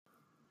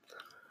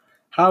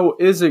How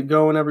is it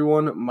going,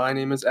 everyone? My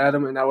name is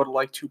Adam, and I would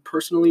like to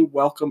personally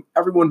welcome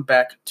everyone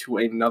back to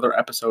another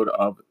episode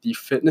of the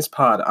Fitness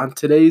Pod. On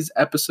today's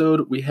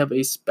episode, we have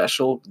a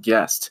special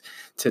guest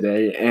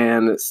today,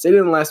 and stated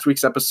in last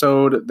week's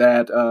episode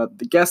that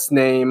the guest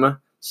name.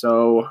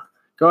 So,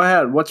 go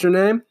ahead. What's your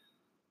name?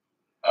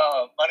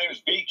 My name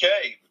is BK,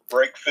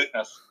 Break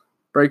Fitness.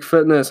 Break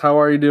Fitness. How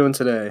are you doing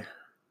today?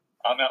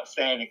 I'm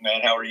outstanding,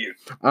 man. How are you?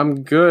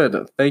 I'm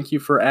good. Thank you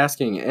for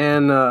asking.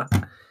 And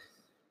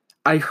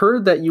I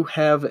heard that you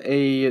have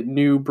a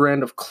new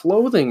brand of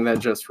clothing that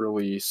just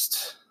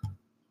released.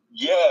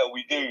 Yeah,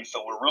 we do.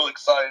 So we're real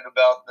excited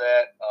about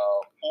that.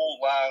 Full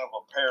line of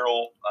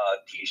apparel,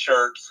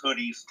 T-shirts,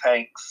 hoodies,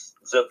 tanks,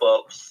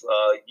 zip-ups,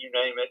 you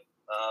name it.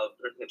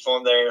 It's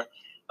on there.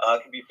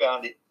 It can be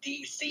found at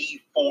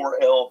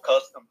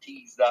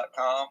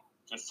dc4lcustomtees.com.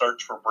 Just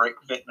search for Break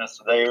Fitness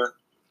there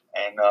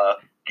and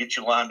get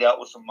you lined out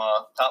with some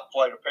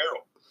top-flight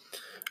apparel.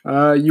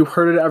 You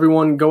heard it,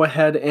 everyone. Go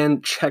ahead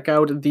and check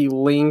out the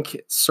link.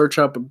 Search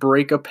up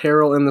Break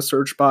Apparel in the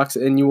search box,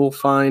 and you will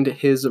find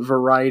his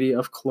variety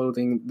of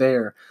clothing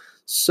there.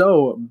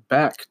 So,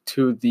 back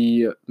to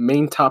the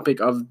main topic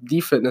of the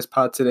Fitness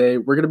Pod today.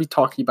 We're going to be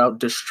talking about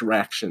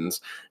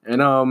distractions.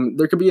 And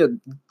there could be a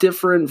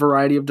different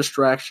variety of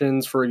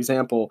distractions. For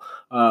example,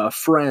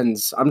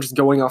 friends. I'm just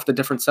going off the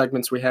different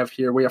segments we have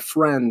here. We have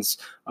friends,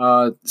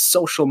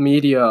 social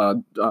media,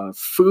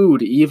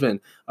 food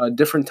even.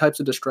 Different types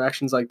of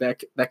distractions like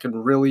that can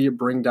really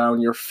bring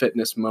down your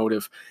fitness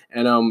motive.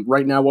 And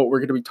right now, what we're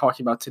going to be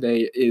talking about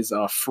today is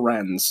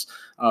friends.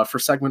 For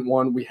segment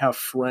one, we have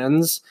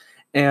friends.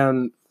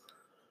 And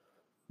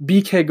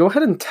BK, go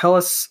ahead and tell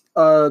us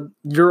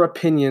your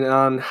opinion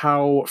on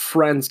how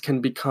friends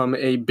can become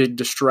a big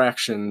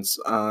distractions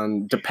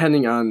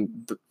depending on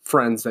the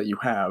friends that you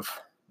have.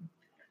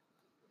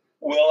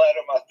 Well,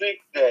 Adam, I think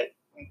that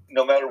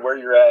no matter where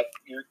you're at,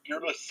 you're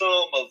the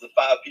sum of the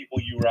five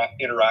people you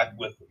interact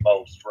with the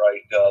most,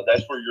 right?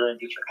 That's where you're going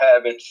to get your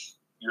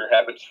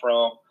habits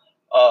from.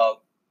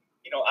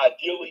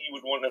 Ideally, you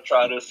would want to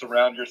try to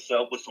surround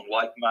yourself with some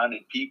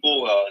like-minded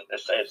people.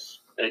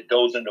 It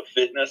goes into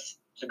fitness.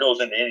 It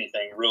goes into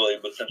anything, really.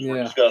 But since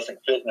we're discussing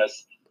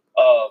fitness,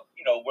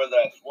 whether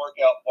that's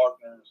workout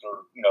partners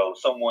or,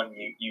 someone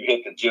you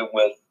hit the gym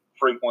with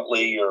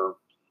frequently or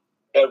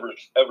ever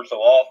so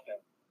often,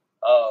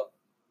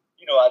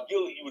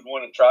 ideally you would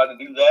want to try to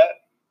do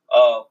that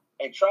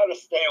and try to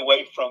stay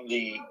away from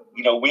we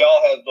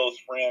all have those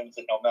friends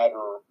that no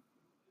matter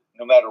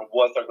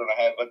what, they're going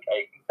to have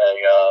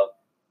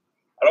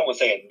I don't want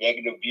to say a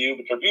negative view,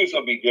 but their view is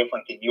going to be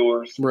different than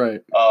yours.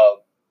 Right.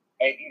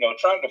 And,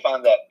 trying to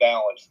find that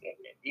balance.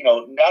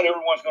 Not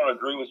everyone's going to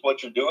agree with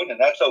what you're doing, and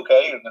that's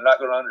okay, and they're not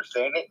going to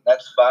understand it.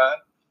 That's fine.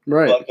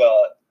 Right. But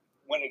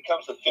when it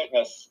comes to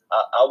fitness,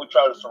 I would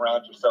try to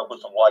surround yourself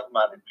with some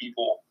like-minded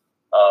people,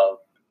 who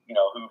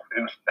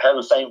have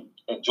the same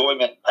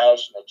enjoyment and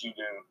passion that you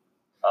do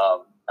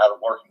out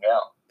of working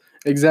out.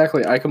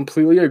 Exactly. I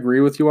completely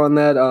agree with you on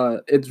that.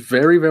 It's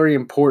very, very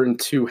important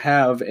to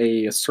have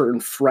a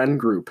certain friend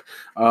group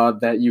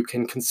that you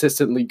can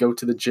consistently go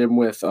to the gym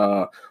with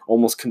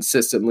almost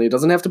consistently. It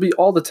doesn't have to be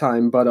all the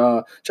time,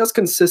 but just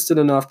consistent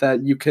enough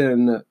that you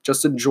can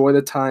just enjoy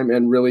the time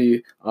and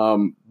really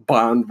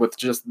bond with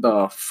just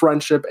the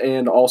friendship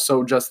and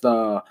also just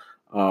the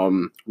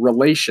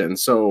relation.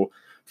 So,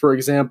 for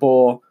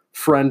example,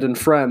 friend and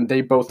friend,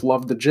 they both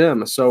love the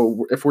gym.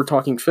 So if we're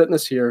talking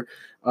fitness here,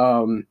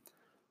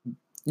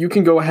 you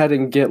can go ahead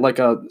and get like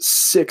a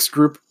six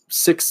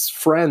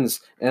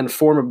friends and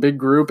form a big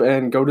group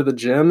and go to the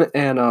gym.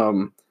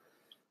 And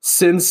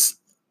since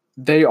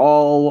they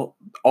all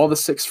the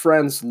six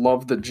friends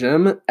love the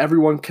gym,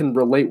 everyone can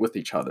relate with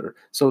each other.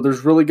 So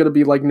there's really going to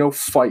be like no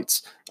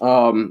fights.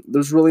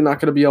 There's really not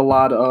going to be a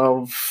lot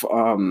of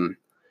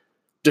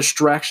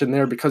distraction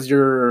there because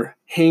you're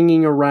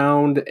hanging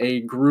around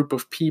a group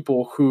of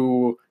people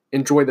who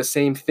enjoy the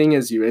same thing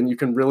as you, and you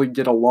can really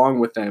get along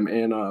with them.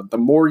 And the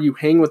more you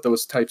hang with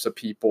those types of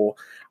people,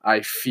 I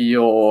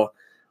feel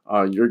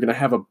you're going to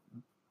have a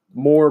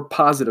more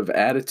positive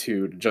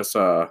attitude just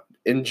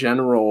in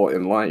general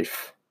in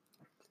life.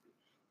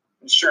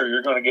 Sure,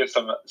 you're going to get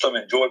some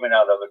enjoyment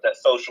out of it, that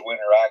social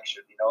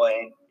interaction,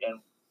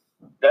 and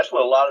that's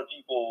what a lot of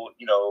people,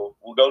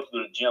 will go to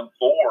the gym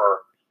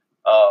for,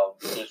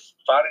 is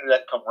finding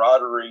that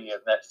camaraderie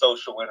and that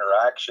social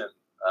interaction,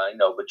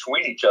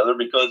 between each other,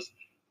 because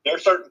their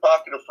certain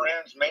pocket of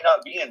friends may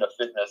not be into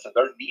fitness and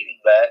they're needing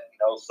that,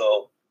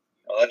 so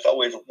that's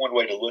always one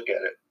way to look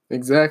at it.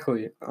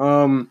 Exactly.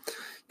 I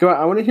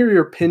want to hear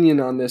your opinion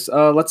on this.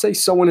 Let's say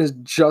someone is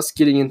just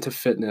getting into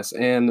fitness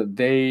and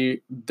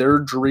their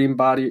dream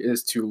body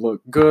is to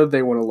look good.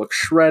 They want to look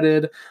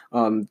shredded.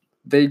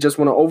 They just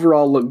want to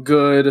overall look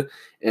good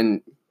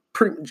and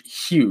pretty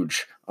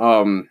huge.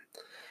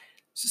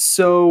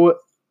 So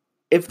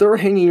if they're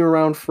hanging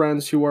around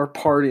friends who are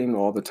partying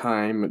all the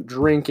time,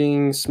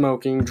 drinking,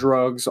 smoking,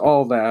 drugs,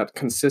 all that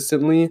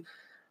consistently,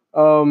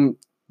 do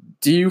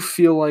you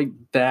feel like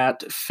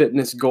that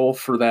fitness goal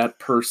for that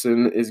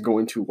person is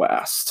going to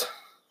last?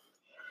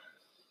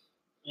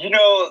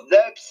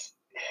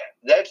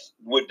 That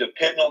would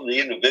depend on the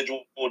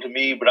individual to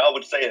me, but I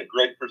would say a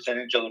great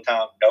percentage of the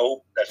time,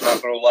 no, that's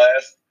not going to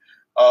last.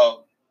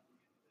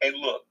 And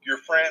look, your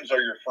friends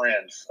are your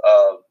friends,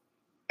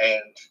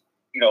 and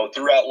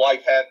throughout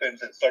life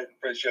happens, and certain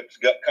friendships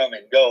come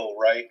and go,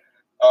 right?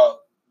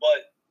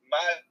 But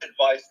my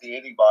advice to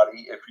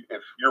anybody,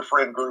 if your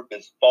friend group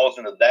falls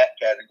into that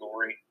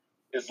category,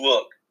 is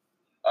look.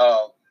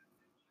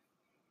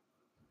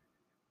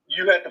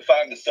 You have to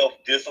find the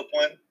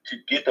self-discipline to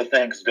get the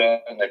things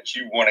done that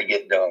you want to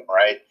get done,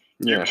 right?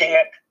 Yeah. You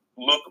can't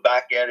look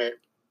back at it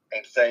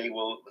and say,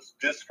 well, it's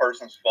this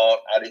person's fault.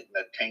 I didn't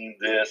attain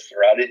this,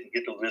 or I didn't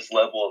get to this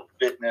level of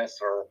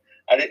fitness, or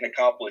I didn't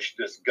accomplish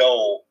this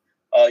goal.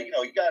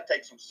 You got to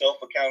take some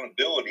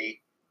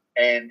self-accountability.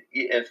 And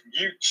if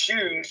you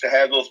choose to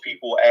have those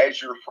people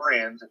as your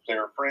friends, if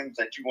they're friends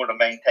that you want to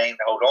maintain and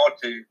hold on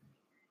to,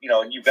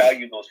 and you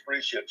value those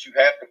friendships, you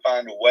have to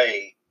find a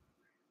way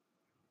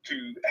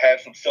to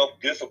have some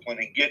self-discipline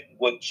and get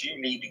what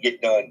you need to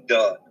get done.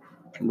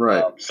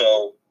 Right.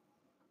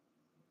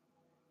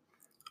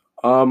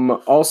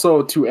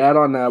 Also, to add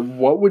on that,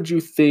 what would you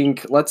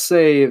think, let's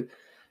say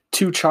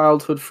two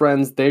childhood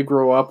friends, they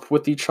grow up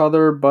with each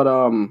other, but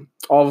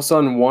all of a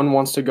sudden one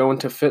wants to go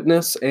into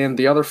fitness and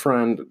the other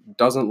friend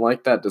doesn't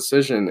like that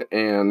decision.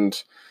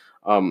 And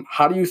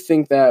how do you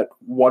think that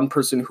one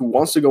person who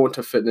wants to go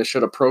into fitness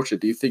should approach it?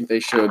 Do you think they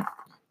should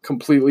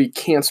completely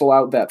cancel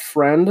out that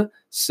friend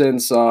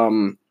since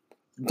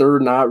they're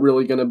not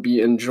really going to be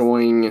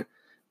enjoying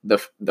the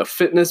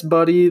fitness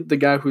buddy, the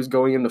guy who's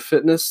going into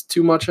fitness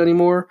too much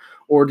anymore?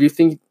 Or do you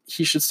think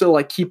he should still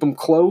keep them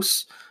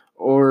close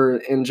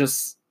and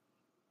just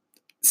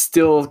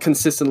still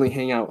consistently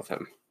hang out with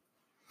him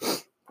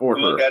or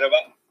her? Look at him.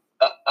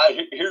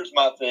 Here's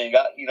my thing.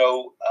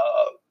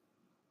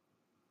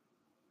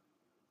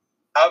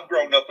 I've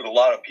grown up with a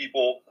lot of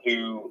people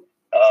who,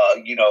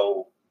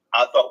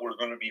 I thought were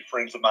going to be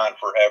friends of mine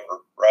forever,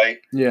 right?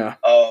 Yeah.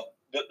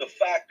 The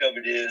fact of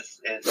it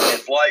is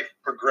as life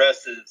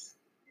progresses,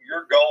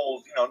 your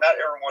goals, not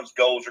everyone's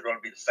goals are going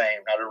to be the same.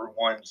 Not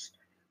everyone's,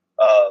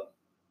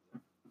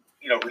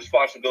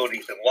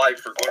 responsibilities in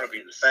life are going to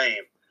be the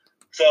same.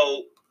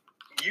 So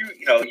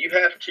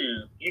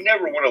you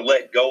never want to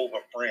let go of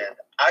a friend.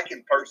 I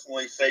can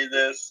personally say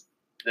this,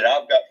 that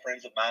I've got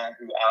friends of mine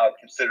who I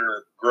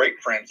consider great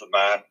friends of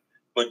mine,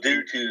 but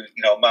due to,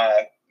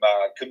 my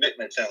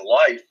commitments in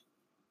life,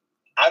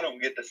 I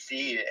don't get to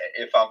see it.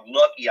 If I'm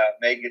lucky, I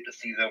may get to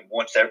see them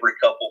once every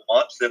couple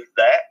months, if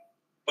that,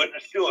 but they're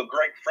still a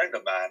great friend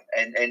of mine.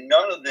 And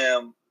none of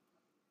them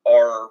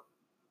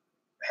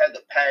have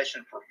the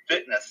passion for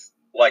fitness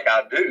like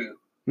I do.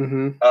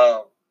 Mm-hmm.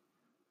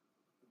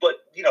 But,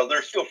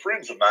 they're still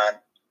friends of mine.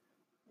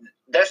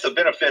 That's the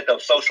benefit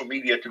of social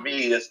media to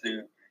me, is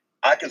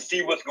I can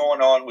see what's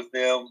going on with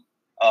them.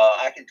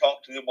 I can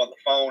talk to them on the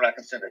phone. I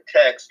can send a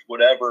text,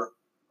 whatever.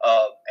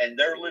 And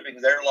they're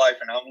living their life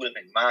and I'm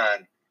living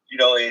mine.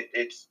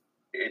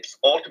 It's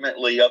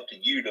ultimately up to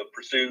you to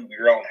pursue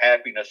your own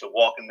happiness and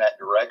walk in that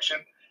direction.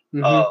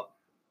 Mm-hmm.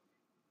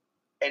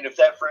 And if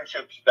that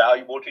friendship's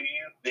valuable to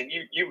you, then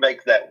you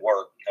make that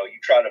work. You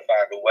try to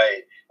find a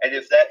way. And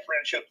if that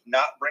friendship's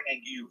not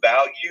bringing you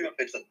value, if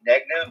it's a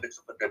negative,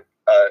 it's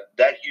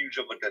that huge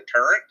of a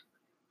deterrent,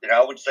 then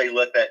I would say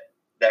let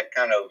that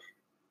kind of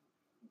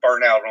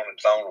burn out on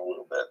its own a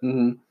little bit.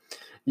 Mm-hmm.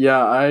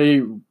 Yeah,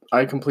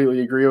 I completely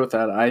agree with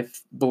that. I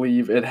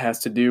believe it has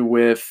to do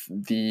with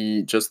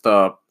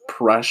the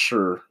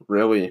pressure,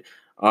 really.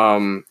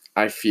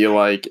 I feel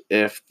like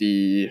if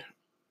the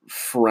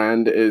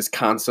friend is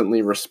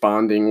constantly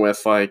responding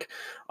with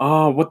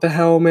oh, what the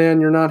hell, man,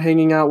 you're not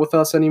hanging out with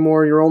us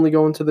anymore, you're only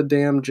going to the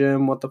damn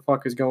gym, what the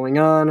fuck is going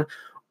on?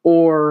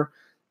 Or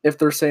if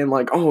they're saying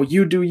oh,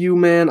 you do you,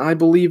 man, I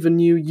believe in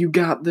you, you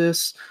got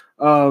this.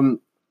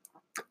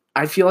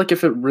 I feel like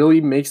if it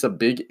really makes a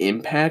big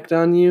impact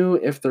on you,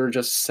 if they're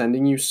just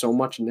sending you so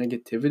much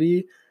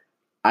negativity,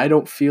 I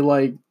don't feel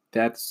like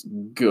that's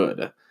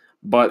good.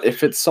 But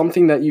if it's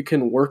something that you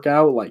can work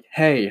out,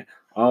 hey,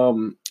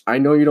 I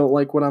know you don't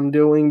like what I'm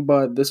doing,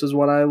 but this is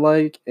what I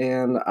like,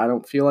 and I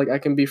don't feel like I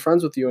can be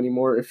friends with you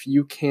anymore if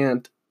you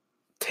can't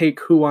take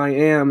who I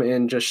am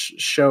and just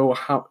show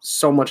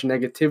so much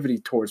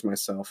negativity towards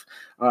myself.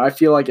 I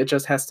feel like it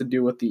just has to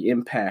do with the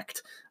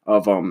impact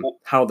of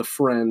how the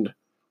friend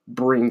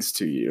brings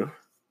to you.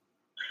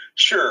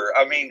 Sure.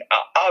 I mean,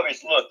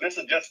 obviously, look, this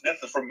is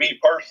from me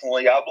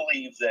personally. I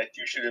believe that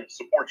you should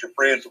support your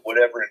friends with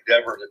whatever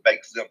endeavor that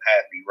makes them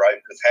happy, right?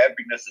 Because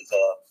happiness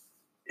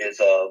is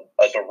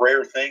a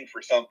rare thing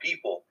for some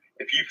people.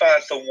 If you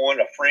find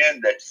a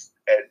friend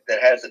that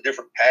has a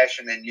different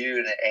passion than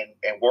you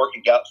and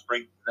working out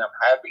brings them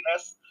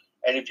happiness,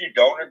 and if you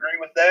don't agree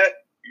with that,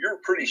 you're a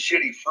pretty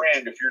shitty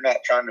friend if you're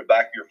not trying to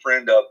back your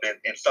friend up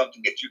in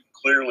something that you can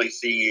clearly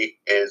see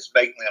is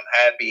making them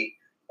happy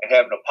and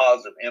having a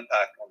positive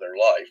impact on their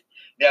life.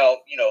 Now,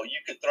 you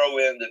could throw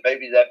in that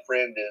maybe that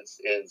friend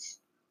is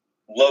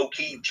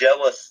low-key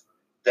jealous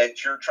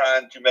that you're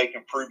trying to make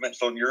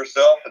improvements on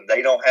yourself and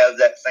they don't have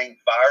that same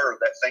fire or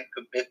that same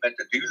commitment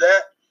to do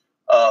that.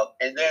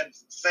 And then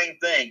same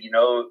thing,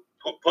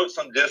 put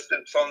some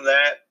distance on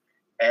that.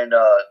 And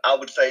I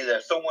would say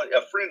that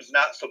a friend's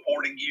not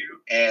supporting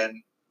you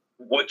and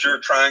what you're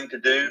trying to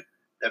do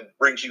that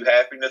brings you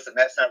happiness, and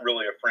that's not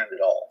really a friend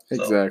at all.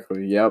 So.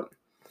 Exactly. Yep.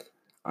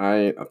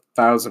 I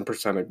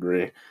 1,000%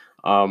 agree.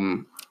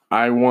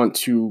 I want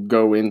to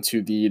go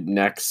into the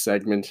next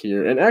segment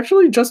here. And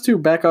actually, just to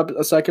back up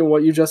a second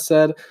what you just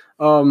said,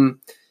 when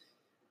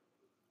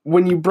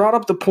you brought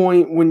up the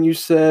point when you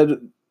said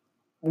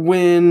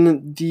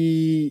when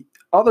the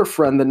other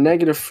friend, the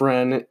negative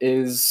friend,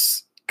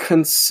 is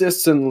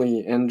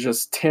consistently and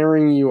just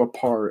tearing you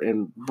apart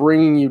and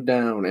bringing you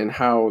down, and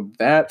how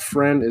that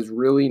friend is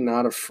really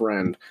not a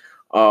friend,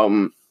 I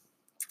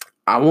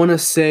want to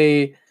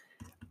say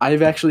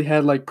I've actually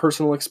had like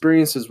personal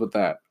experiences with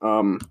that.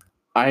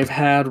 I've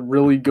had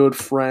really good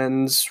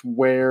friends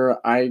where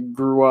I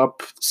grew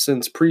up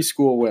since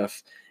preschool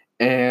with,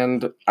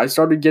 and I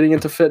started getting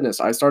into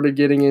fitness. I started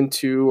getting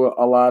into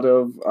a lot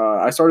of,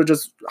 I started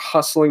just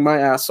hustling my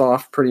ass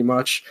off pretty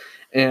much,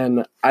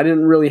 and I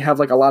didn't really have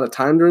like a lot of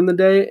time during the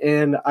day,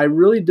 and I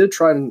really did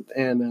try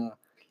and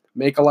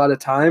make a lot of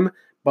time,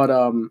 but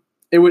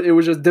it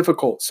was just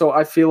difficult. So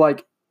I feel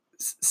like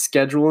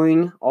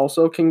scheduling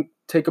also can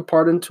take a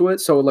part into it.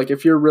 So like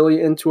if you're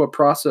really into a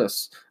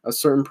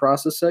certain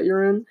process that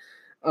you're in,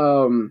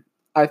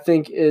 I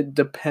think it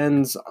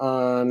depends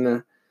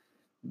on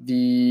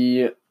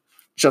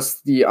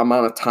just the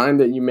amount of time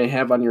that you may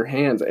have on your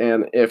hands.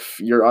 And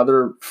if your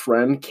other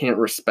friend can't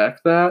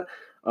respect that,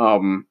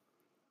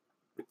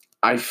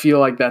 I feel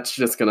like that's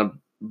just gonna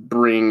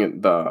bring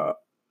the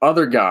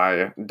other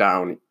guy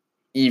down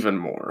even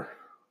more.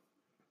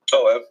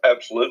 Oh,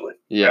 absolutely.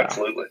 Yeah.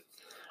 Absolutely.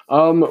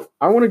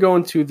 I want to go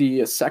into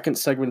the second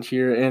segment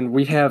here, and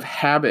we have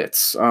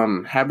habits.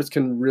 Habits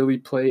can really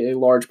play a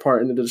large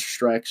part in the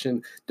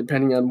distraction,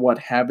 depending on what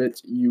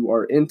habit you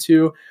are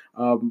into.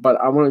 But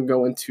I want to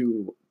go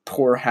into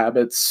poor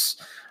habits.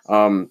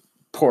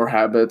 Poor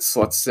habits,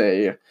 let's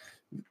say,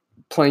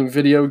 playing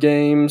video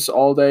games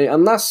all day,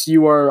 unless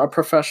you are a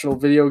professional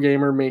video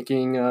gamer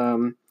making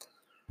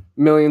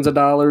millions of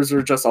dollars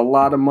or just a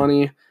lot of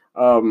money.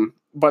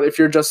 But if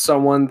you're just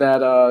someone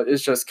that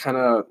is just kind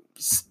of,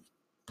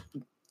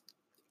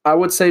 I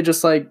would say,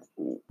 just like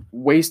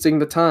wasting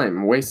the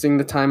time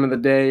of the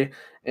day,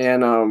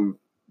 and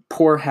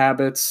poor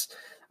habits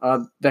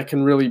that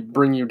can really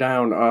bring you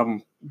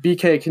down.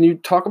 BK, can you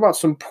talk about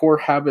some poor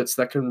habits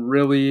that can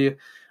really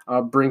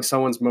bring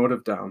someone's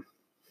motive down?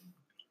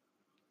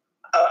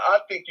 I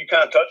think you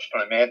kind of touched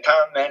on it, man.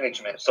 Time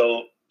management.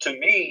 So to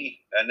me,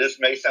 and this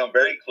may sound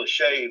very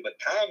cliche, but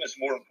time is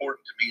more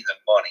important to me than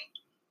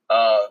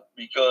money,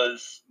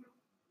 because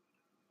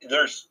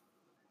there's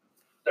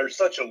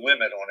such a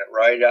limit on it,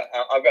 right?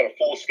 I've got a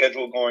full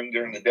schedule going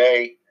during the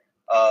day.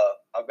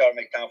 I've got to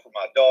make time for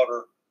my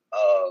daughter.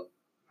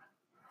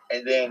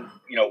 And then,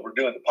 we're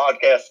doing the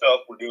podcast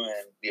stuff. We're doing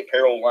the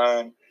apparel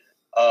line.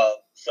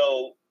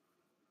 So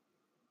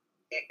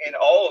in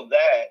all of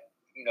that,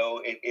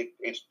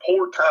 it's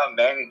poor time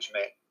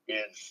management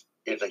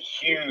is a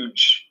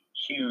huge,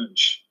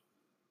 huge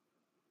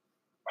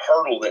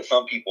hurdle that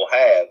some people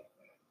have.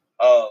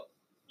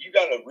 You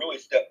got to really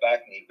step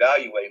back and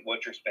evaluate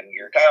what you're spending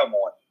your time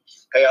on.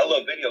 Hey, I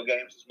love video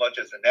games as much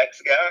as the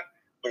next guy,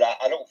 but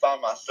I don't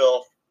find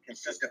myself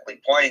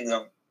consistently playing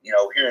them,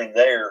 here and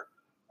there,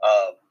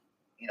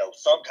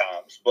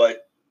 sometimes.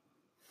 But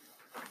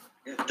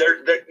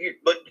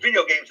but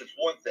video games is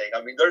one thing.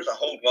 I mean, there's a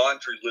whole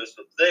laundry list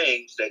of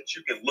things that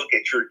you can look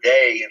at your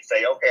day and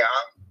say, okay,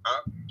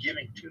 I'm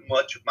giving too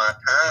much of my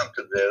time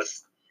to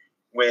this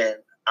when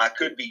I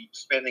could be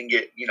spending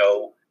it,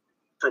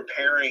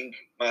 preparing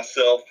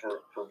myself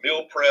for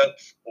meal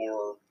preps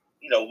or,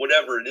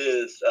 whatever it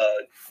is,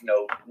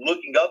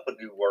 looking up a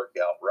new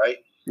workout, right?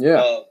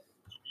 Yeah.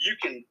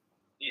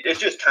 It's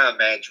just time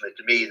management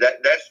to me.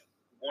 That's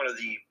one of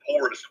the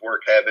poorest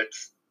work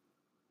habits,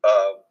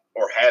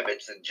 or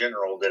habits in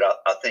general that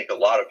I think a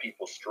lot of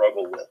people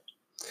struggle with.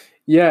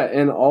 Yeah,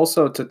 and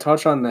also to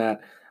touch on that,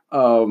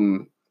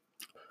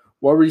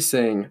 what were you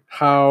saying?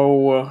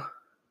 How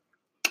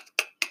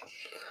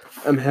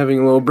I'm having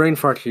a little brain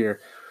fart here.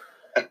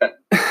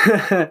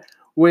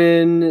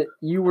 When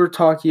you were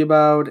talking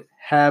about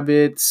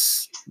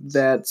habits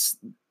that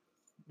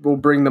will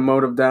bring the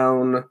motive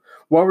down,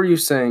 what were you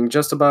saying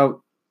just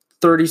about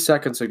 30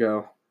 seconds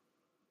ago?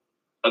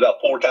 About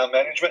poor time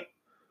management?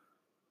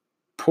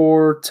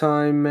 Poor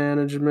time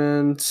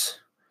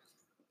management.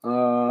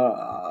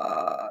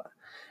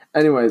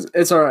 Anyways,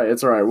 it's all right.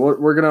 It's all right.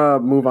 We're gonna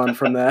move on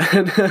from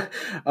that.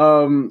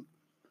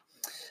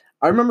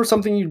 I remember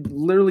something you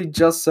literally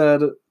just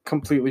said.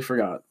 Completely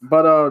forgot,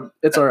 but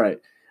it's all right.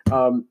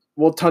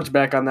 We'll touch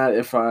back on that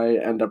if I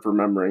end up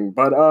remembering.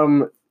 But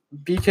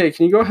BK,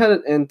 can you go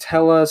ahead and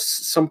tell us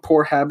some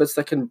poor habits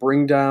that can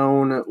bring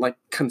down like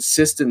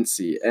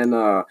consistency,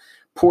 and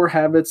poor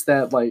habits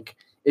that, like,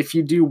 if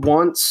you do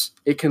once,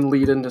 it can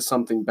lead into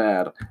something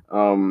bad,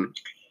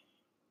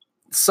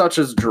 such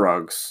as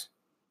drugs?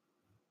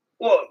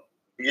 Well,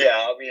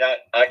 yeah, I mean,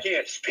 I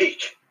can't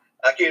speak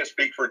I can't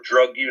speak for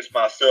drug use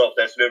myself.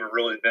 That's never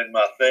really been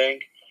my thing.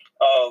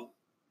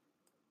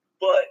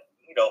 But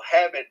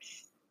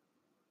habits.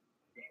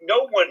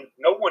 No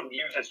one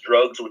uses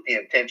drugs with the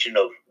intention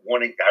of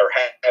wanting or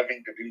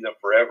having to do them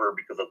forever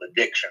because of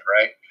addiction,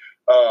 right?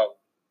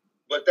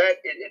 But that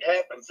it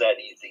happens that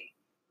easy.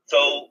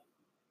 So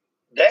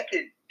that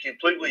could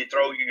completely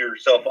throw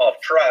yourself off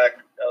track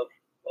of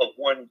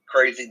one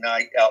crazy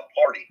night out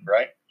party,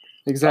 right?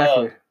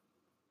 Exactly.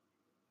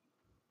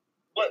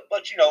 But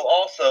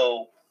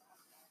also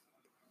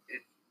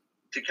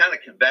to kind of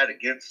combat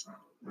against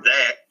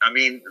that, I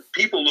mean,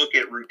 people look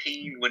at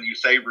routine when you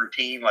say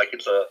routine like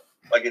it's a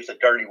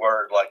dirty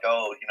word, like,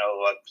 oh,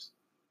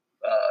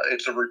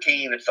 it's a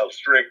routine, it's so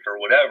strict or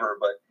whatever.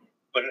 But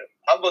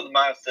I'm of the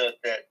mindset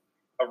that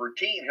a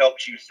routine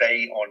helps you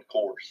stay on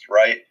course,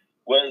 right?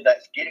 Whether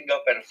that's getting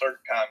up at a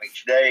certain time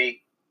each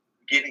day,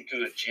 getting to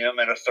the gym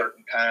at a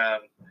certain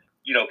time,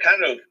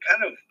 kind of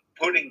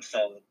putting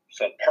some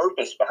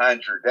purpose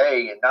behind your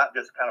day and not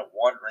just kind of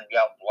wandering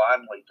out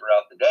blindly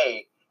throughout the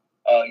day.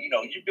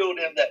 You build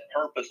in that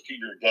purpose to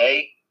your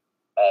day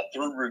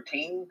through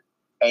routine,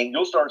 and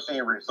you'll start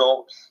seeing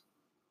results.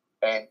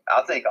 And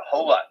I think a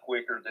whole lot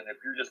quicker than if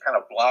you're just kind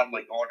of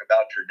blindly going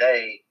about your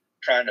day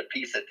trying to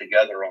piece it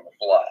together on the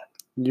fly.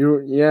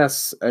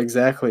 Yes,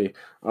 exactly.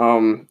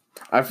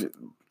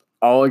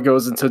 All it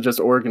goes into just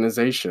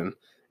organization.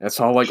 It's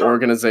all like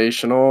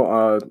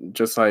organizational.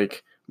 Just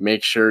like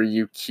make sure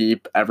you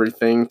keep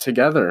everything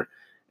together,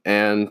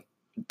 and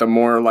the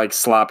more like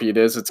sloppy it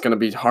is, it's gonna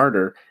be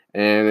harder,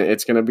 and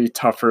it's gonna be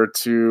tougher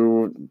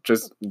to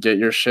just get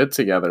your shit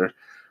together.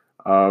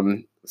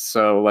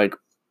 So like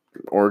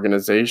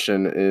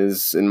organization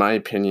is, in my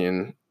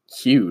opinion,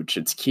 huge.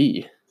 It's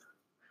key.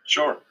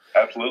 Sure,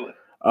 absolutely.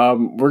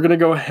 We're going to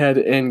go ahead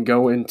and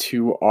go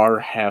into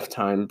our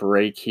halftime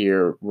break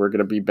here. We're going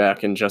to be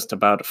back in just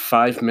about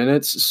 5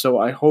 minutes, so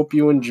I hope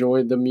you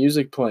enjoyed the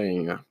music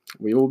playing.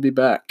 We will be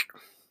back.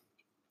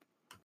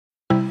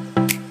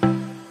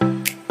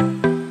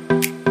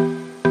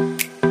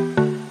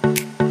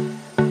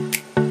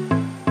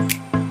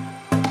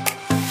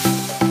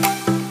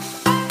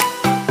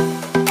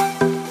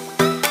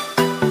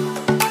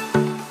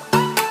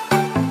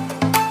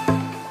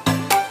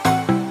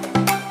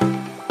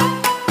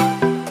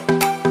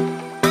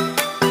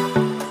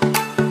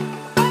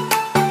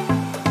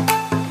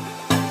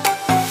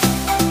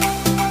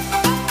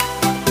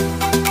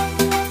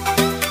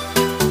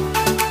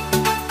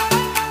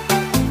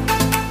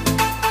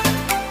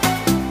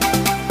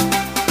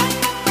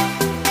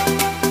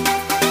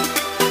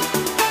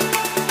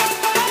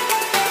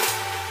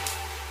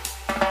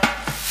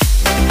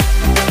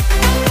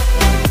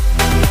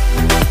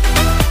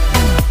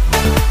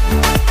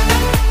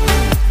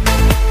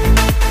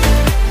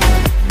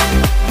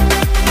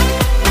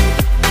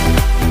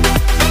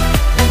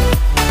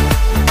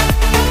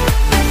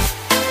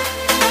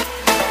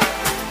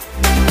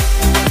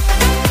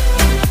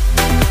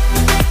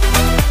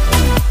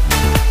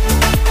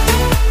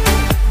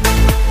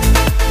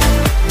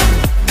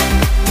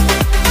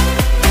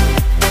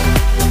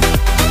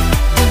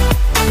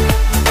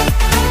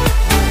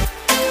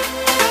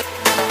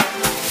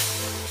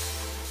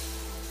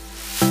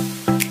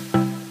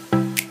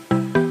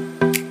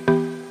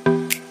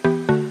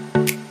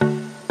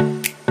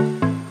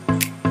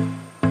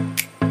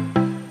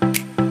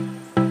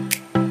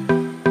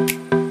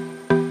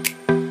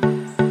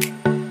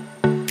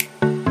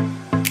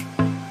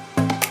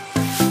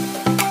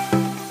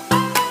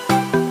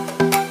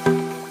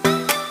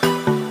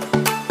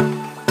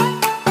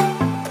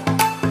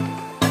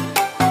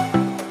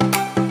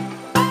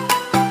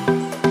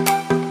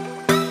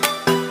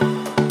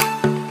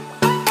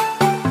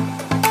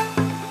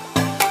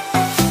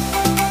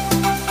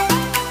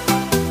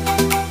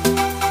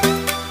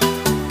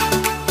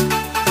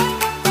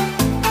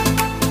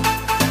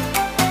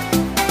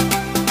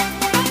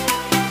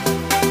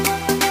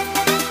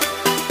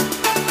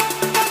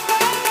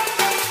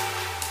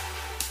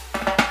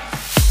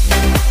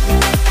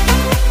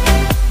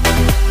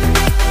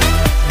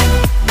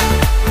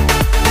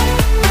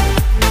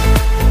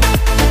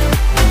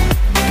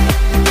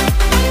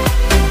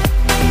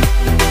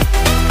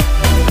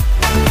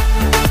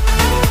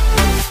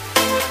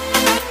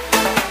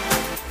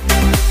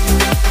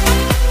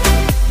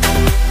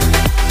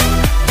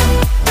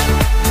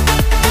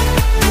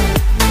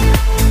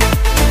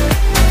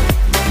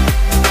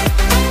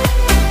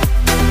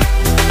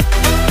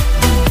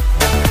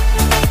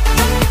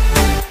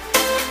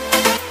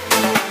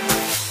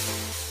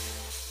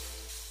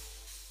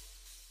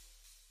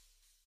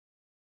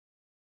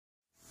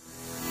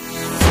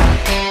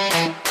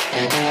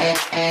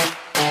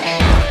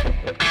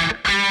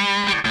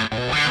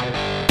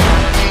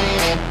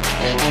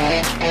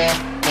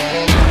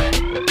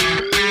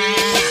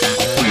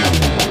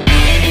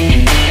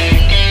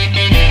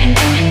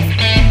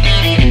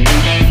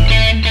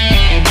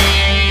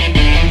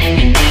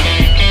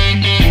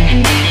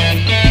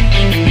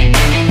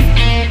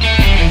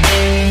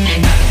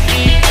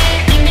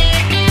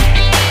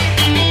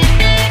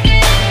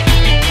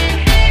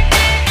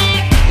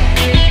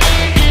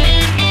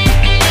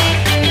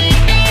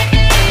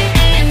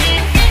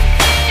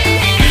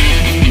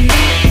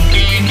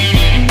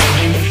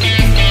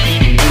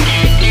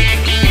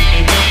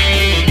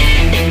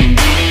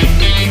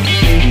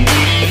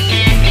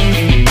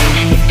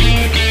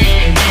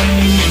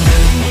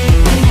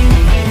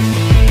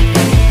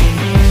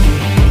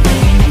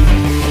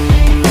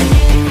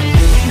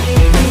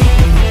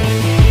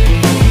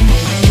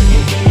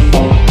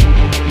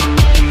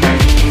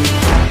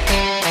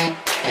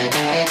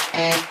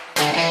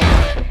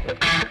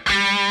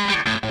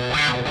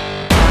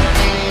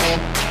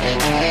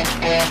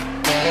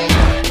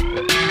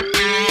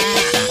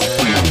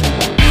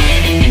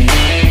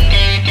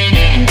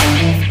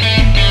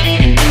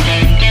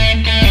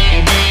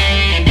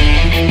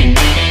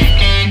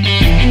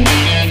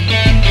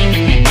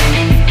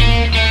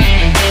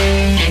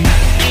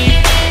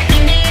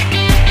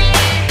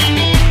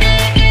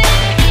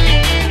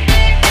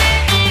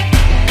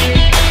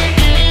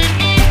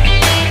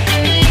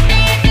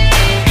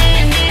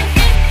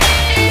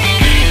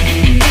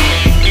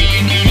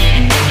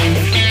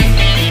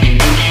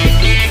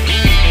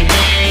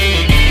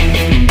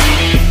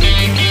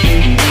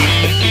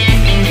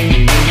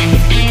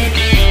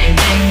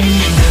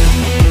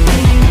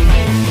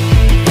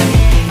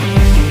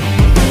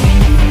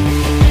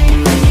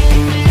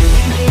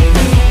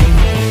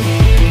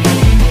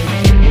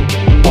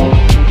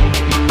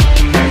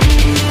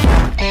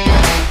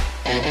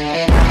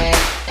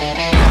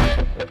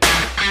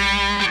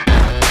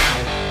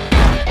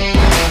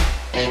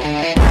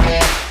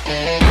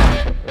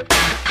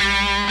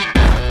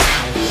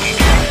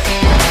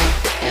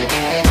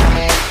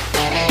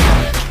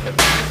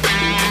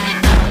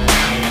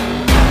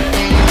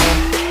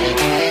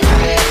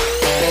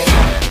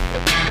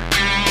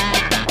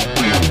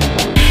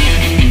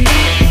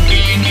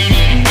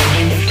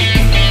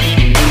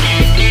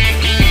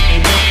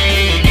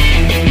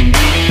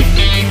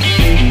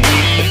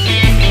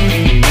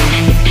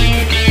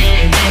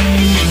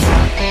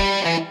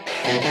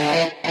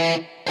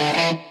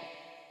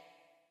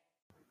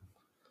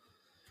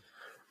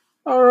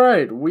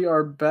 right, we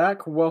are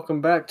back.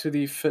 Welcome back to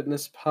the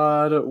Fitness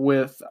Pod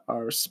with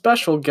our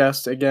special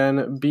guest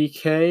again,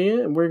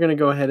 BK. We're going to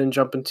go ahead and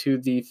jump into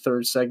the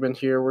third segment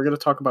here. We're going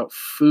to talk about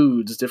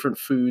foods, different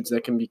foods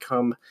that can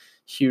become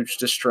huge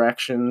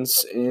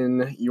distractions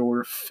in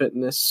your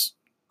fitness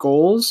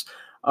goals.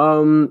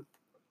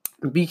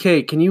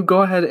 BK, can you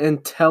go ahead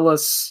and tell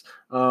us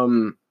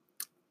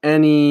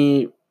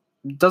any,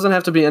 doesn't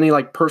have to be any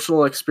like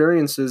personal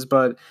experiences,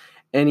 but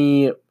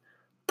any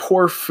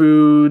poor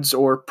foods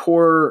or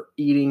poor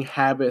eating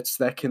habits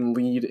that can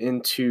lead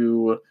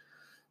into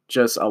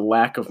just a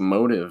lack of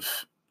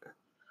motive?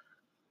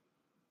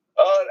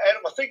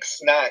 Adam, I think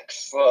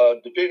snacks,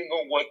 depending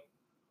on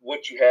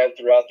what you have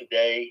throughout the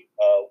day,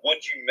 what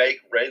you make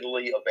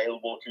readily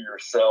available to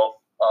yourself.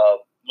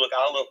 Look,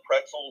 I love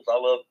pretzels, I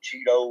love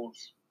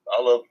Cheetos,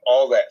 I love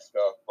all that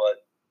stuff.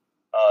 But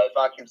if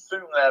I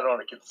consume that on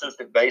a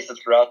consistent basis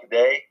throughout the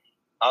day,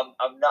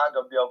 I'm not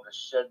going to be able to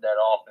shed that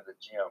off in the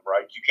gym,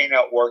 right? You can't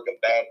outwork a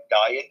bad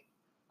diet.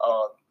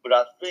 But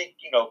I think,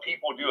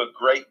 people do a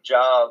great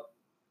job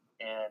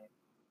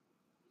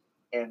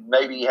in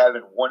maybe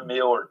having one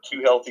meal or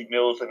two healthy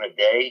meals in a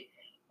day.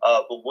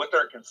 But what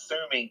they're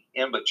consuming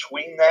in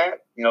between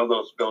that,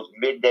 those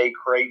midday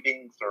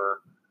cravings or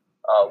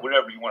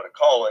whatever you want to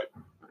call it,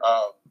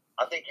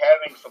 I think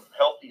having some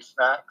healthy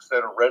snacks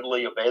that are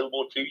readily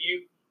available to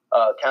you,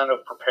 kind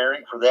of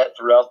preparing for that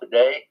throughout the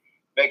day,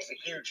 makes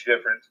a huge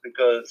difference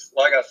because,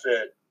 like I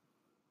said,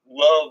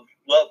 love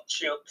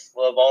chips,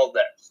 love all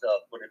that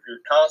stuff. But if you're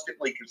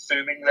constantly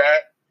consuming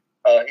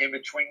that in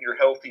between your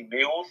healthy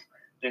meals,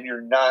 then you're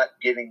not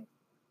getting,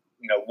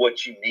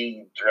 what you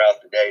need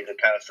throughout the day to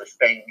kind of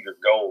sustain your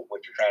goal,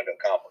 what you're trying to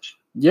accomplish.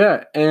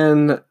 Yeah,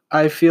 and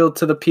I feel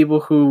to the people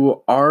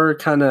who are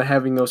kind of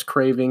having those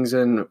cravings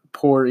and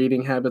poor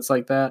eating habits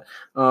like that,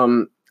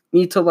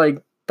 need to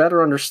like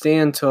better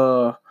understand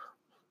to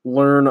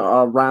learn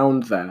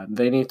around that.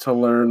 They need to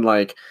learn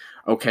like,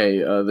 okay,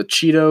 the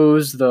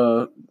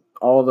Cheetos,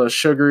 all the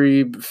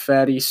sugary,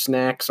 fatty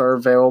snacks are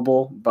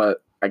available,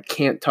 but I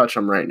can't touch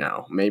them right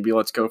now. Maybe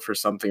let's go for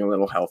something a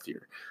little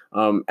healthier.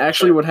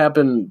 Actually, what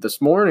happened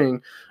this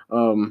morning,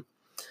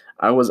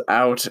 I was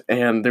out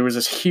and there was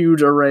this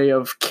huge array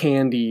of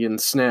candy and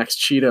snacks,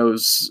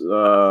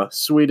 Cheetos,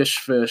 Swedish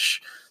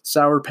Fish,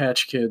 Sour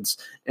Patch Kids,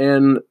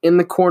 and in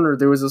the corner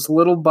there was this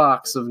little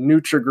box of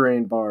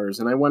Nutri-Grain bars,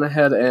 and I went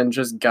ahead and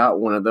just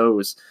got one of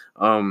those.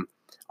 And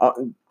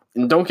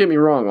don't get me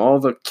wrong, all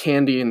the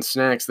candy and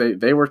snacks,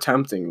 they were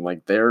tempting,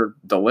 like they're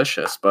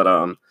delicious,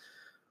 but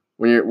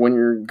when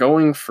you're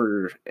going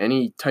for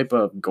any type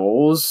of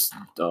goals,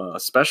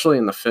 especially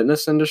in the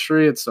fitness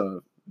industry, it's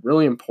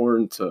really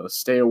important to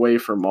stay away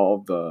from all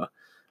the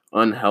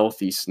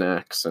unhealthy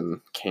snacks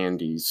and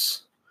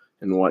candies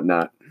and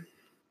whatnot.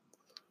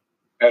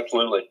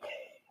 Absolutely.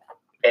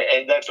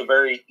 And that's a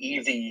very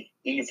easy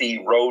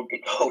road to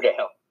go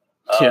down.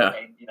 Yeah.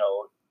 And,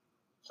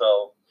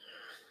 so.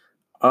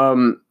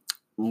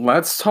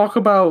 Let's talk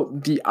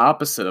about the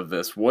opposite of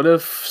this. What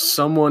if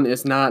someone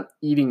is not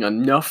eating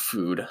enough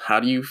food? How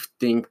do you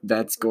think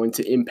that's going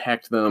to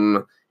impact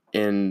them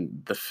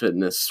in the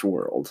fitness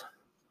world?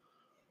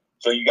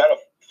 So you got to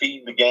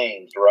feed the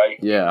gains, right?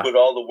 Yeah. You put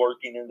all the work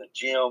in the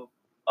gym.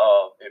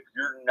 If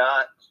you're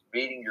not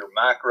meeting your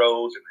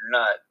macros, if you're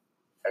not,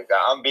 like,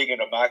 I'm big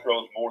into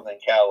macros more than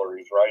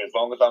calories, right? As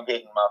long as I'm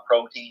hitting my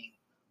protein,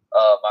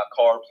 my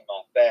carbs, and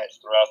my fats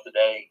throughout the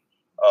day,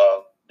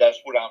 that's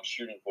what I'm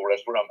shooting for.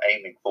 That's what I'm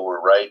aiming for,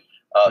 right?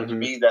 To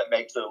me, that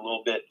makes it a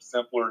little bit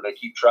simpler to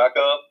keep track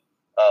of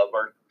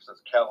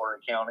versus calorie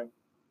counting.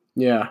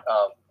 Yeah.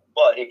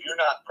 But if you're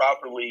not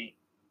properly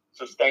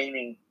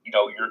sustaining,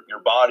 your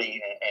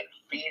body and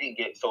feeding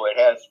it so it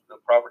has the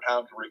proper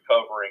time to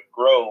recover and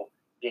grow,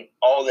 then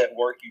all that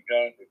work you've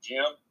done at the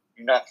gym,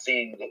 you're not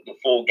seeing the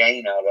full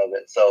gain out of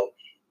it. So,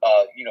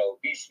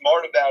 be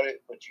smart about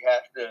it, but you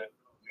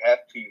have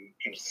to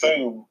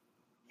consume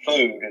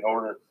food in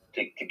order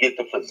to get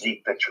the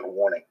physique that you're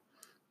wanting.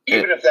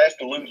 Even if that's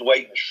to lose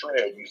weight and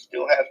shred, you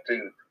still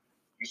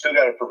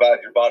got to provide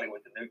your body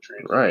with the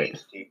nutrients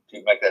it needs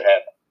to make that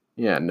happen.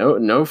 Yeah,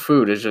 no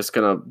food is just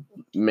gonna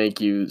make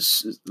you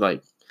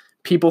like.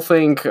 People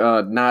think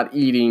not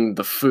eating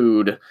the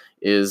food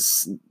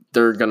is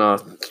they're gonna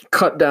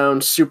cut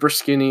down, super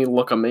skinny,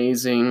 look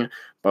amazing,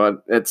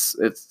 but it's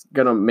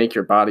gonna make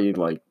your body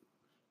like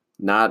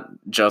not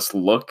just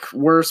look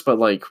worse, but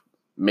like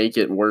make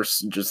it worse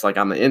just like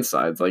on the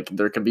insides. Like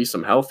there could be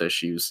some health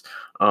issues.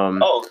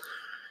 Go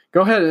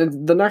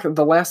ahead.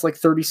 The last like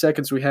 30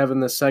 seconds we have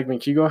in this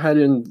segment, can you go ahead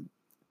and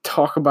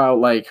talk about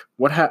like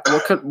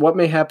what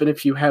may happen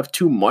if you have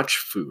too much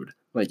food?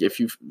 Like if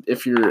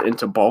you're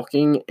into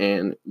bulking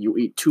and you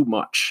eat too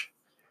much.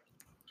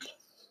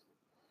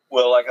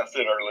 Well, like I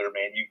said earlier,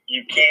 man,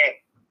 you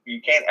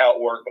can't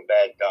outwork a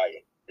bad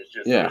diet. It's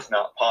just it's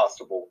not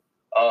possible.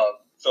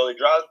 So it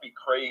drives me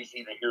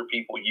crazy to hear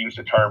people use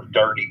the term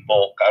dirty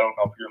bulk. I don't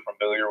know if you're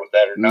familiar with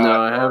that or not.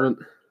 No, I haven't.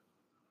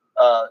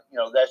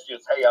 That's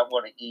just, hey, I'm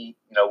going to eat,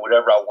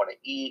 whatever I want to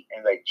eat,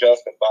 and they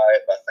justify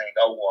it by saying,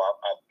 oh, well,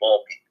 I'm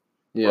bulking,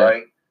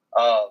 right?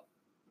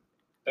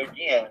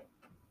 again,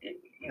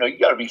 you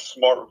got to be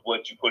smart with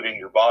what you put in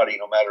your body,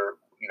 no matter,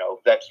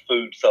 if that's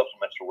food,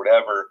 supplements, or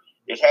whatever.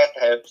 It has to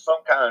have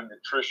some kind of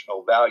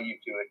nutritional value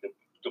to it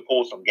to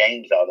pull some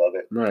gains out of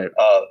it. Right.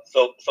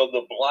 So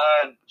the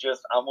blind,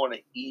 just I'm going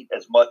to eat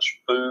as much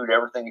food,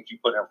 everything that you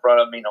put in front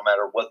of me, no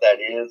matter what that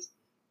is.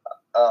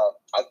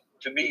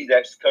 To me,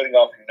 that's cutting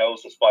off your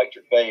nose to spite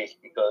your face,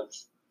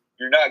 because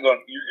you're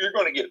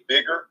going to get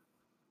bigger.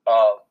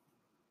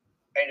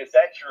 And if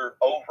that's your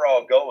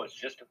overall goal, is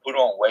just to put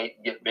on weight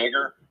and get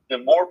bigger,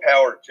 then more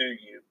power to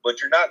you. But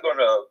you're not going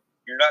to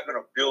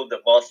build the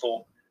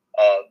muscle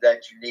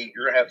that you need.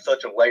 You're going to have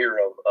such a layer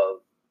of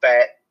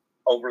fat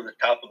over the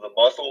top of the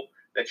muscle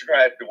that you're going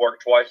to have to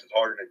work twice as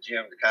hard in the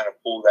gym to kind of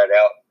pull that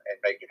out and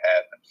make it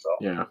happen. So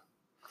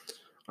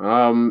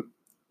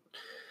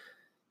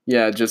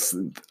yeah, just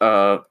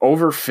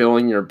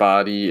overfilling your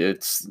body,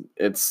 it's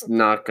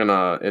not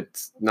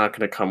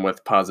gonna come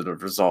with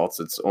positive results.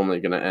 It's only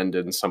gonna end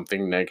in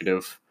something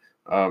negative.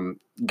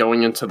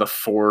 Going into the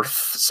fourth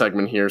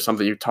segment here,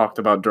 something you talked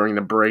about during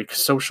the break,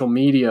 social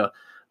media,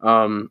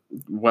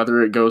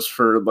 whether it goes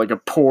for like a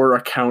poor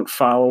account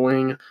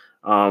following,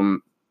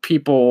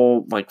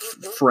 people like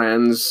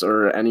friends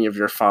or any of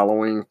your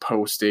following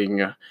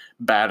posting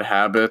bad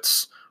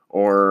habits,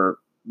 or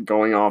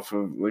going off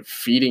of like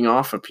feeding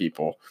off of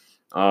people.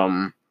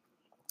 Can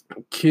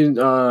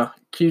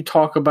you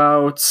talk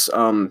about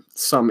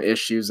some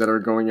issues that are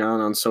going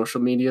on social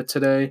media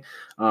today,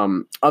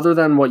 other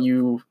than what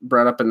you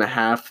brought up in the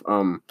half?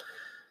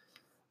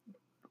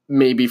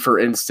 Maybe, for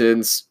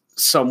instance,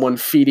 someone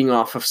feeding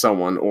off of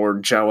someone, or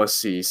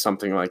jealousy,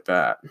 something like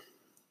that.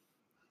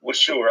 Well,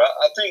 sure.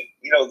 I think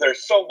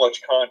there's so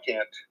much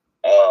content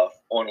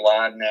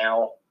online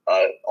now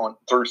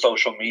through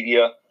social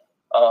media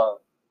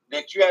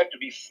that you have to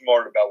be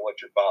smart about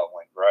what you're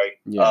following, right?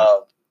 Yeah.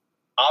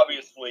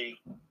 Obviously,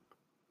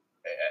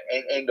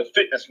 and the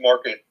fitness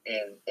market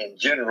in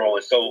general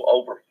is so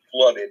over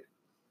flooded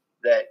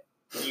that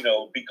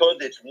because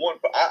it's one.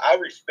 I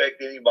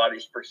respect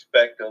anybody's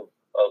perspective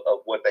of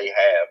what they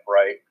have,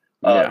 right?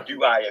 Yeah.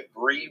 Do I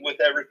agree with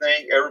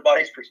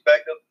everybody's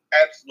perspective?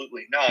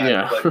 Absolutely not.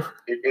 Yeah. But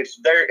it's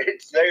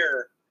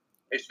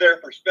their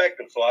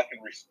perspective, so I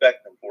can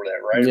respect them for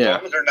that, right? Yeah. As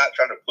long as they're not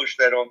trying to push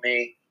that on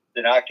me,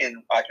 then I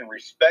can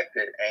respect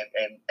it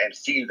and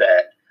see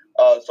that.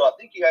 So I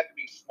think you have to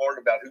be smart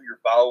about who you're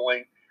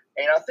following,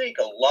 and I think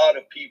a lot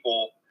of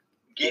people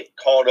get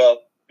caught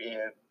up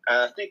in.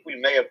 I think we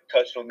may have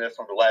touched on this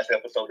on the last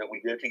episode that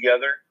we did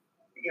together.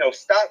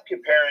 Stop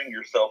comparing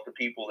yourself to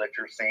people that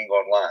you're seeing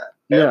online.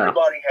 Yeah.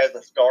 Everybody has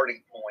a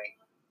starting point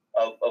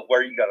of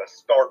where you got to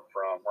start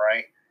from,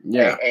 right?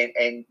 Yeah.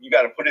 And you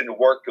got to put in the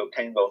work to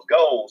obtain those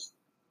goals.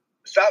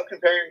 Stop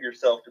comparing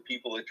yourself to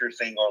people that you're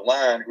seeing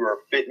online who are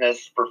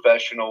fitness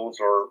professionals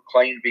or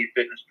claim to be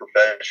fitness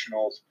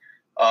professionals,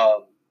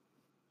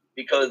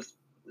 because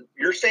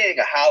you're seeing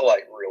a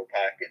highlight reel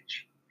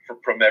package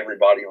from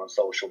everybody on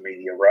social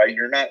media, right?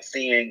 You're not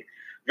seeing,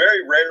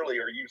 very rarely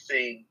are you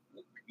seeing,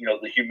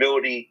 the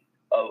humility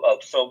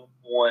of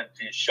someone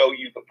to show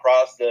you the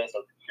process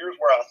of, here's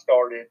where I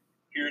started,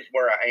 here's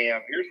where I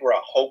am, here's where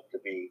I hope to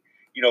be.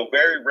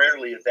 Very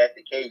rarely is that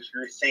the case.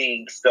 You're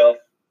seeing stuff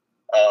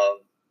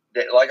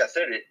that, like I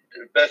said,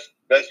 the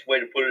best way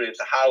to put it is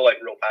a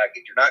highlight reel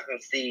package. You're not going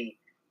to see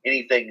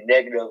anything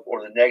negative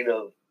or the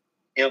negative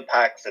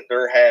impacts that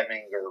they're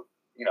having, or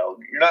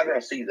you're not going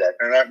to see that.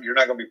 You're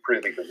not going to be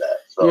privy to that.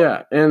 So.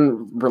 Yeah,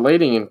 and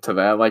relating to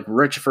that, like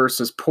rich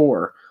versus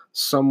poor.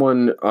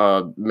 Someone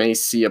may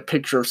see a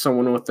picture of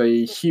someone with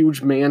a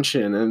huge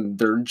mansion and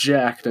they're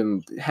jacked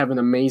and have an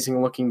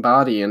amazing looking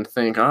body and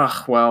think,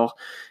 oh, well,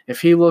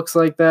 if he looks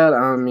like that,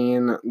 I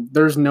mean,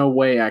 there's no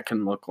way I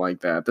can look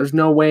like that. There's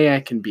no way I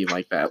can be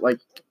like that. Like,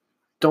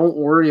 don't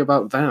worry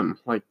about them.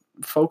 Like,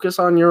 focus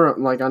on your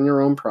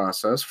own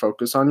process,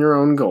 focus on your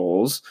own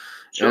goals.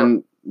 Sure.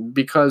 And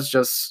because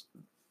just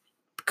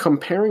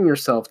comparing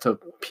yourself to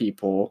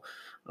people,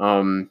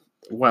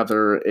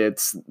 whether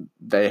it's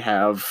they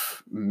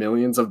have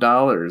millions of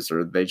dollars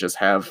or they just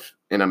have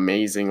an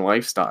amazing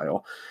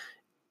lifestyle,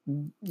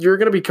 you're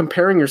going to be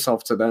comparing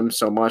yourself to them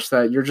so much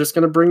that you're just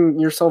going to bring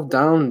yourself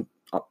down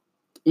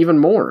even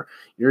more.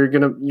 You're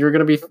going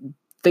to be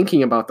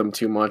thinking about them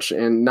too much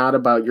and not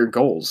about your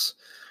goals.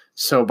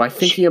 So by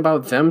thinking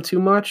about them too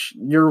much,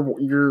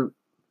 you're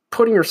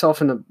putting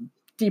yourself in a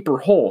deeper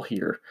hole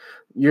here.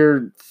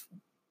 You're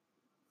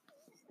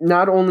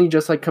not only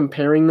just like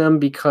comparing them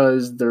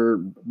because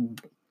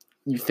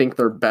you think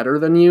they're better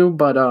than you,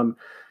 but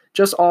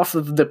just off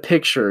of the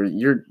picture,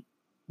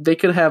 they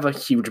could have a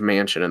huge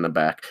mansion in the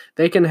back.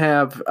 They can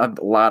have a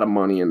lot of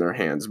money in their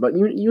hands, but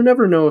you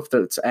never know if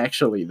that's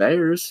actually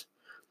theirs.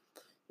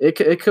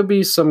 It could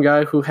be some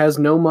guy who has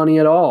no money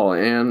at all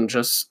and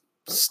just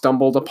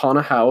stumbled upon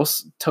a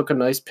house, took a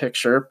nice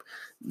picture,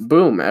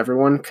 boom,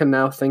 everyone can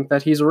now think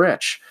that he's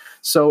rich.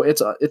 So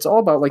it's all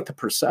about like the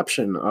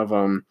perception of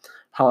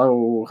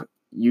how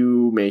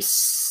you may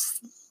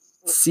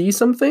see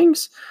some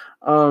things,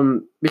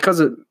 because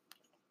it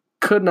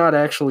could not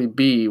actually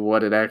be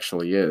what it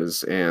actually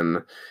is.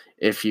 And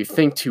if you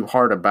think too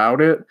hard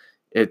about it,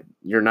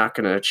 you're not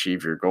going to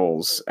achieve your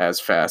goals as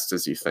fast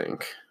as you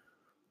think.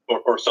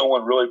 Or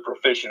someone really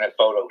proficient at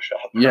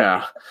Photoshop.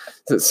 Yeah,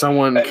 that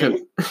someone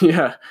can.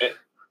 Yeah.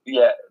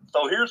 Yeah.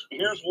 So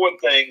here's one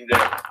thing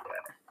that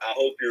I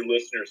hope your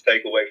listeners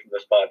take away from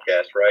this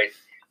podcast, right?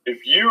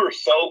 If you are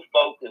so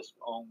focused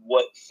on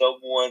what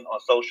someone on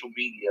social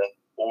media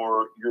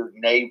or your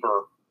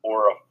neighbor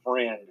or a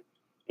friend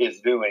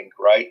is doing,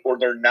 right, or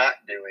they're not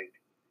doing,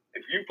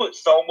 if you put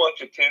so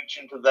much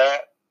attention to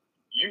that,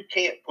 you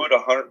can't put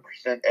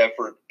 100%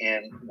 effort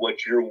in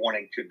what you're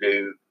wanting to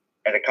do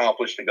and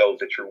accomplish the goals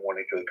that you're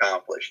wanting to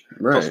accomplish.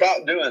 Right. So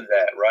stop doing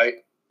that, right?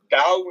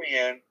 Dial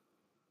in,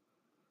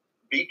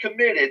 be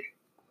committed,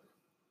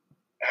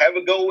 have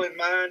a goal in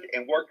mind,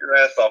 and work your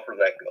ass off for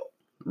that goal.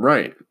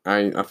 Right.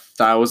 I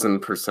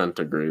 1,000%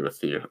 agree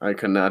with you. I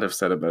could not have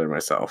said it better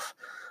myself.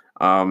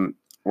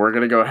 We're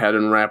going to go ahead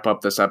and wrap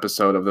up this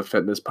episode of the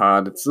Fitness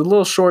Pod. It's a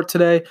little short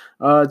today.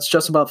 It's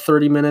just about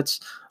 30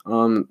 minutes.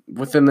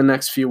 Within the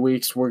next few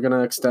weeks, we're going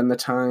to extend the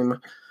time.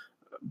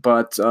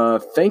 But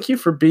thank you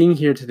for being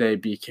here today,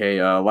 BK.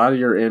 A lot of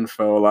your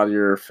info, a lot of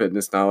your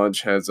fitness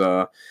knowledge has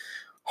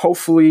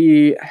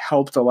hopefully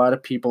helped a lot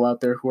of people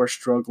out there who are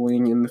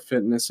struggling in the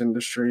fitness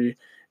industry,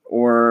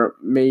 or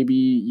maybe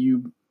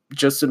you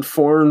just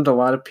informed a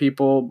lot of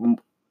people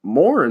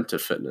more into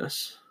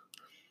fitness.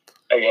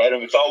 Hey,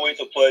 Adam, it's always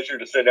a pleasure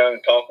to sit down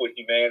and talk with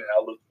you, man, and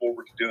I look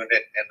forward to doing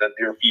it in the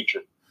near future.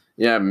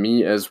 Yeah,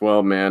 me as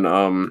well, man.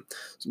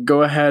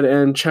 Go ahead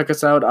and check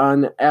us out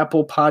on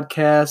Apple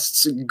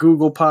Podcasts,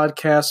 Google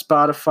Podcasts,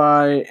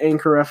 Spotify,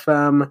 Anchor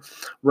FM,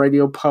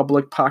 Radio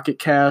Public, Pocket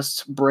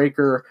Cast,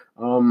 Breaker,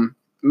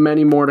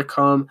 many more to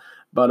come.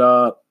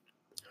 But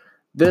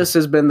this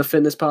has been the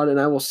Fitness Pod,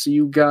 and I will see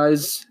you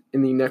guys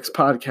in the next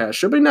podcast.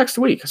 Should be next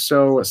week,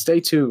 so stay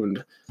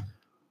tuned.